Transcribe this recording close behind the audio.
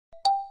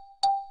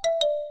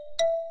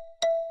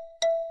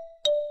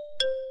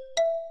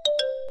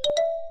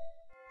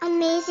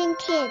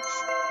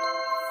kids.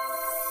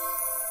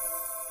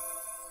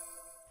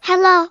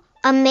 Hello,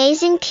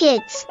 amazing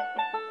kids!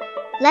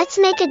 Let's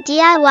make a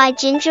DIY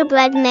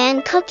gingerbread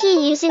man cookie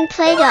using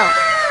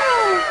Play-Doh.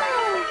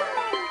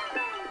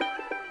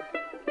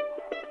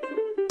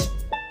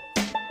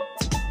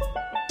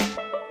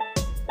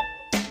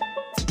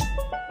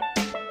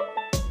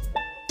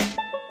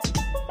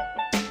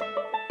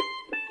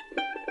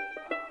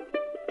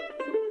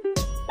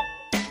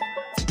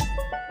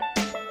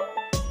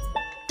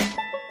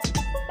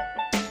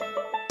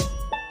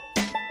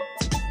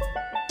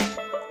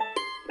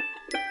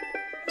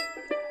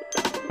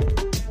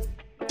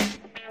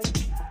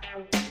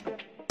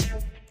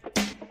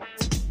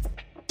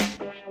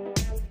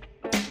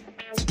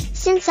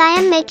 Since I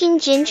am making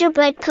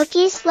gingerbread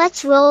cookies,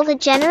 let's roll the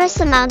generous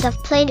amount of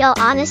Play-Doh.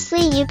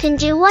 Honestly, you can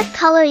do what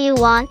color you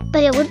want,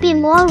 but it would be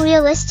more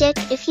realistic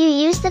if you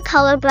use the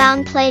color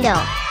brown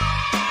Play-Doh.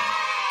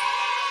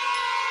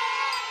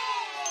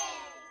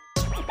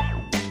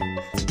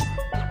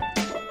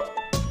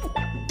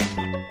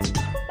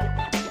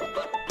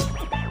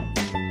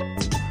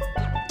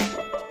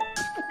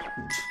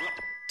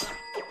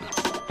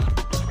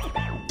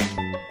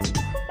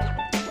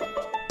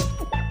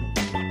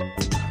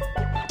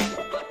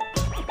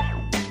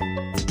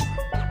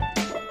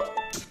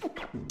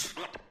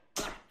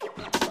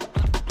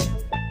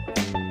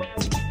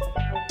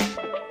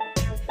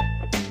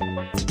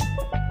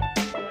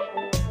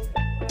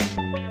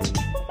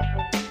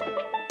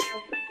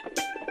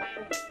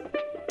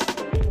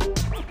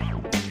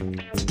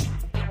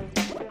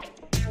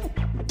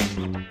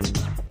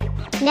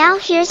 Now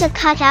here's a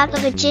cutout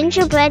of a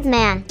gingerbread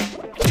man.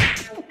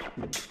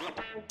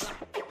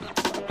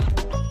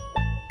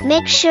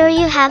 Make sure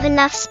you have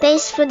enough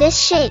space for this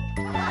shape.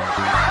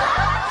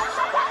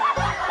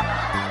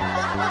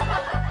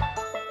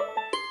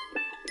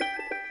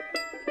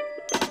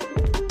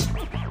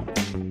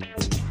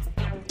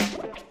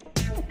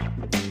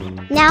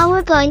 Now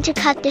we're going to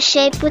cut the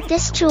shape with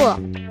this tool.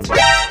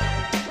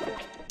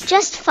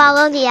 Just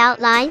follow the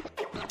outline.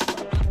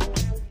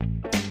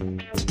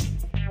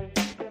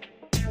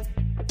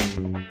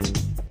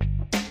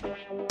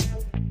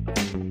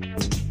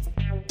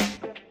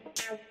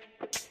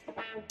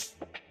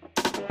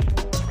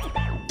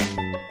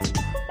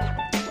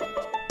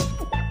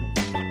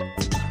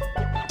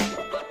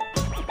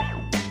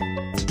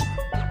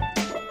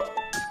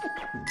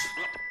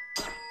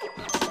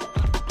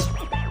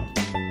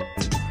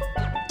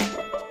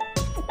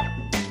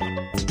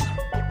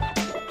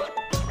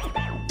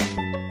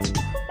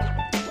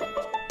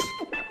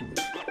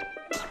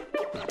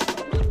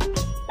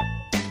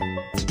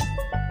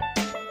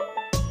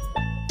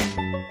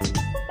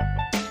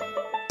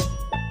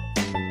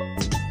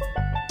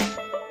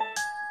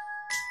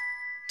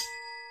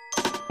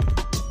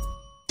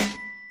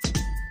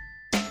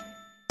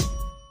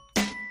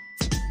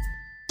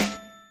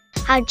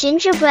 Our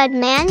gingerbread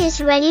man is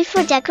ready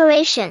for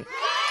decoration.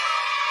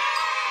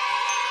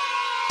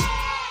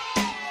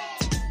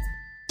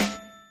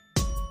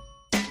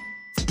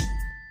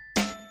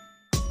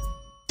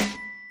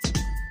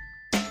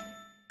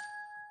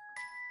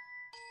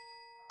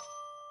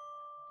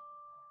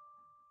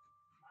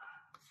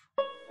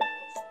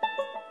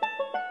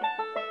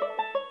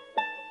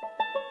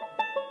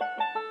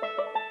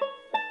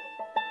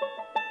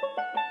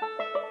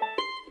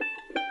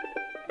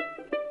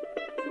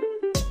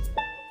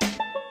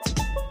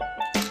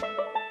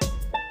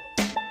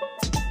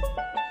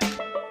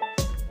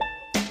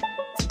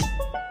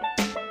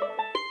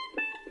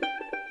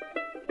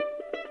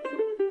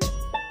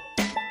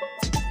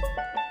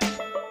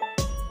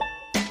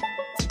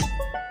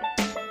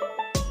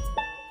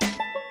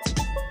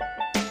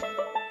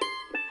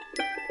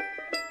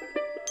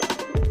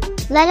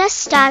 Let us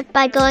start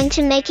by going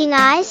to making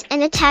eyes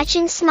and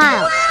attaching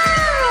smiles.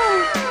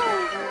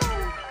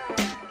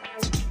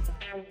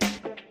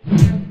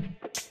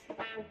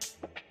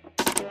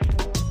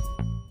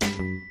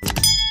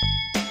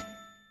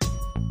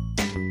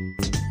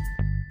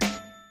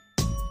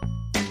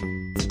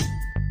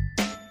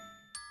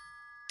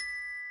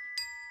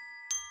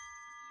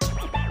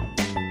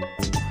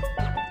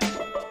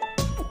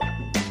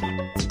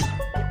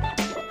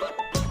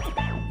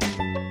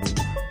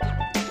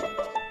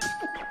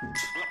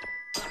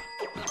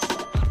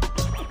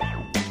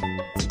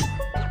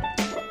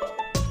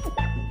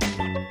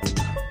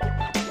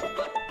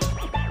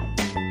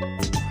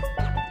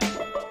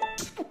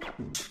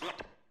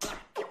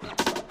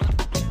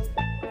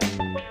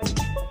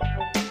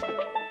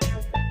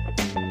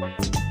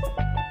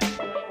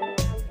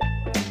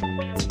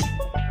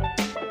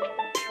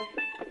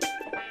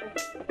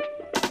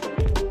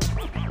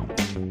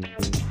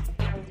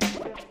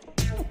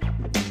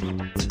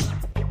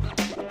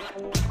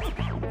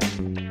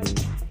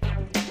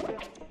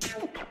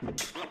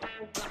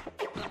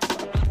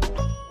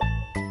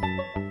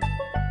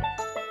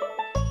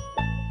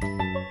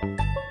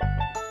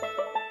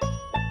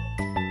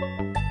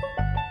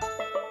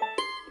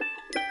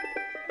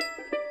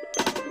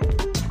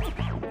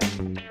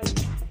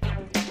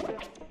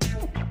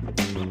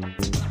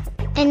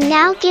 And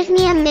now give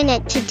me a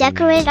minute to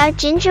decorate our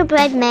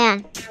gingerbread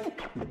man.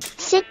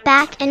 Sit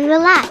back and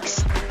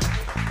relax.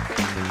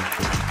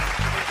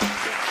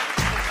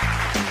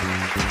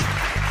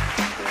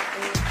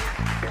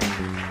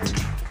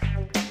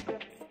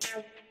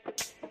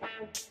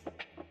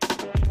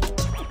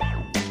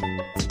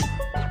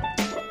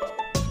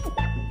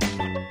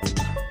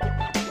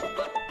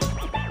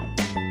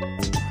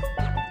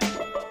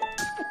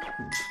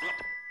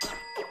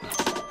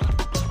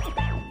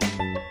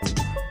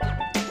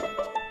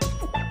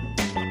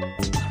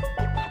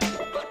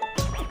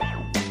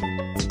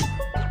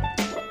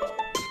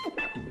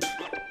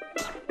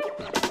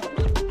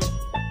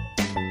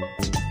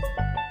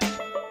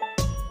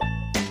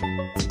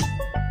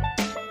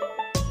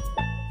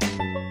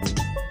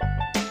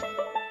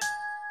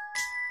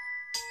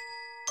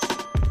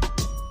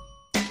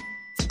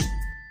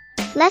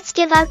 Let's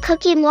give our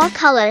cookie more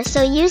color,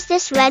 so use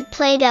this red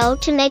Play-Doh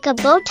to make a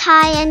bow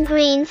tie and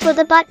green for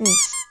the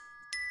buttons.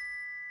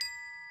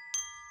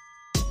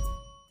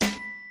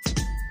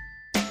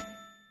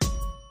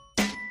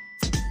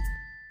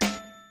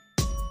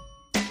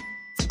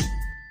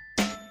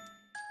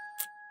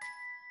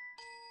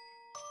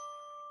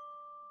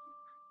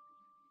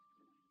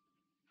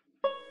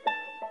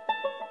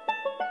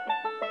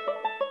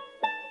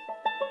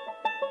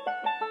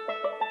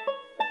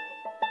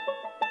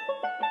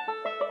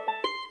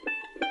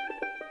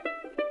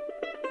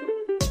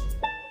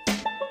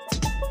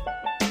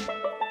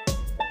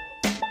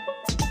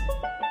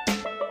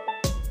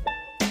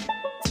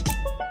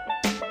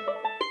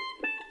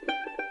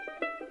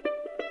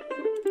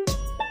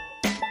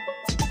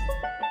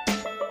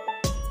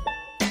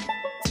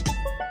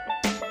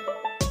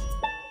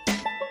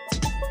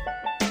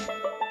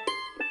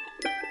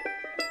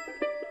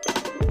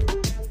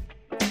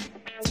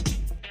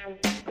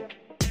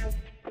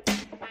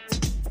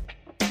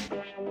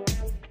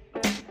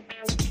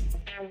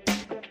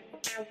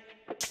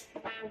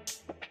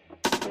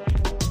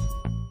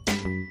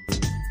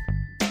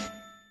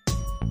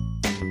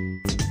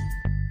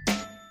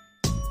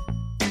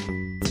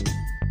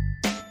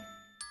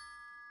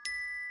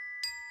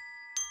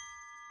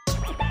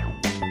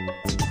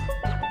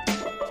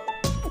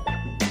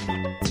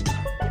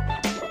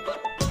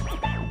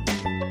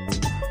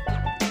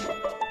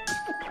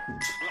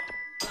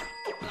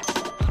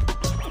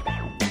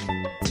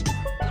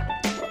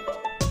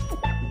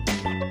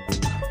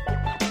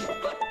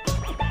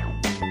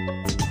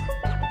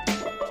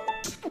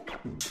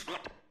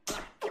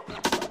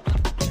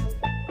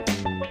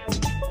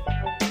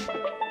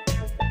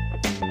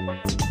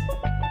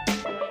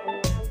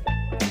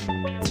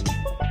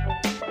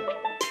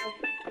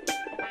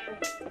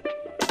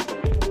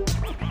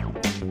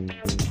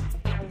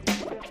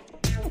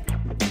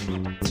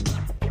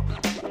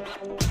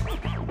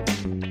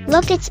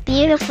 Look, it's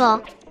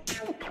beautiful.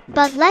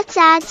 But let's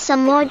add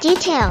some more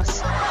details.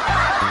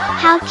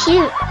 How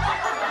cute!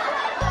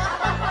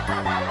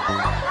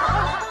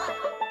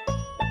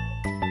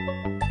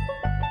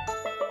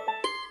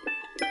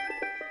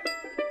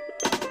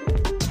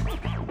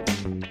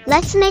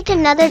 Let's make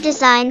another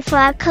design for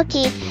our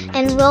cookie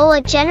and roll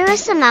a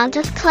generous amount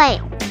of clay.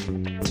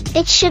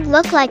 It should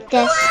look like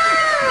this.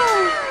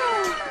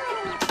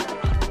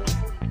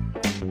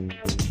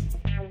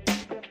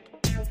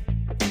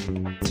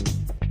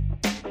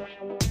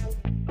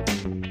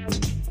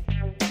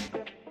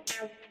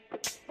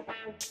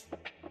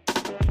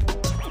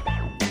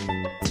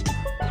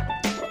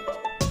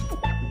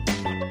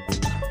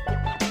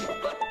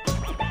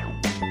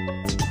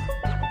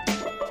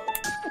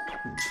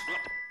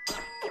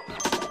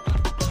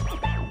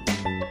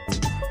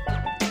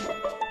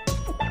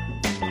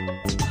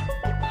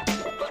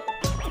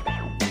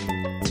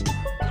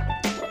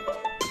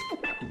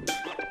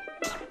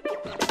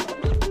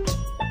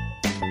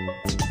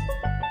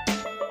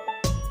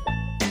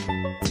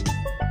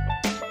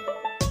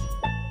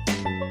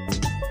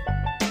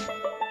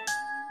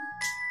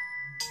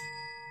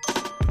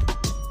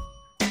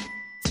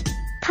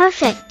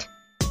 Perfect!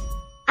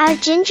 Our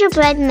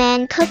gingerbread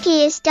man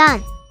cookie is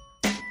done.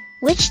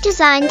 Which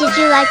design did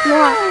you like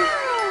more?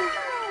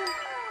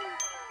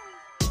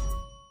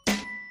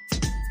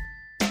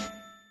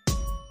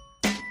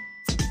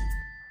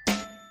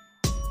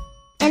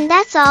 And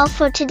that's all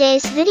for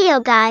today's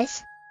video,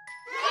 guys.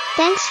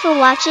 Thanks for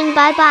watching.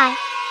 Bye bye.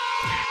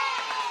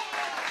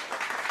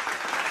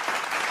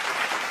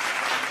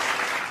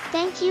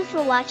 Thank you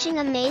for watching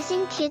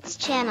Amazing Kids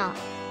channel.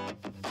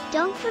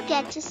 Don't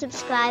forget to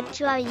subscribe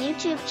to our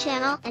YouTube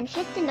channel and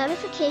hit the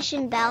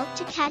notification bell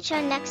to catch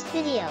our next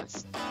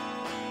videos.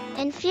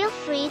 And feel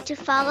free to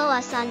follow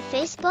us on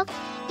Facebook,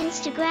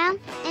 Instagram,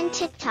 and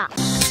TikTok.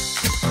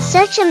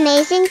 Search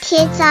Amazing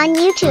Kids on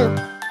YouTube.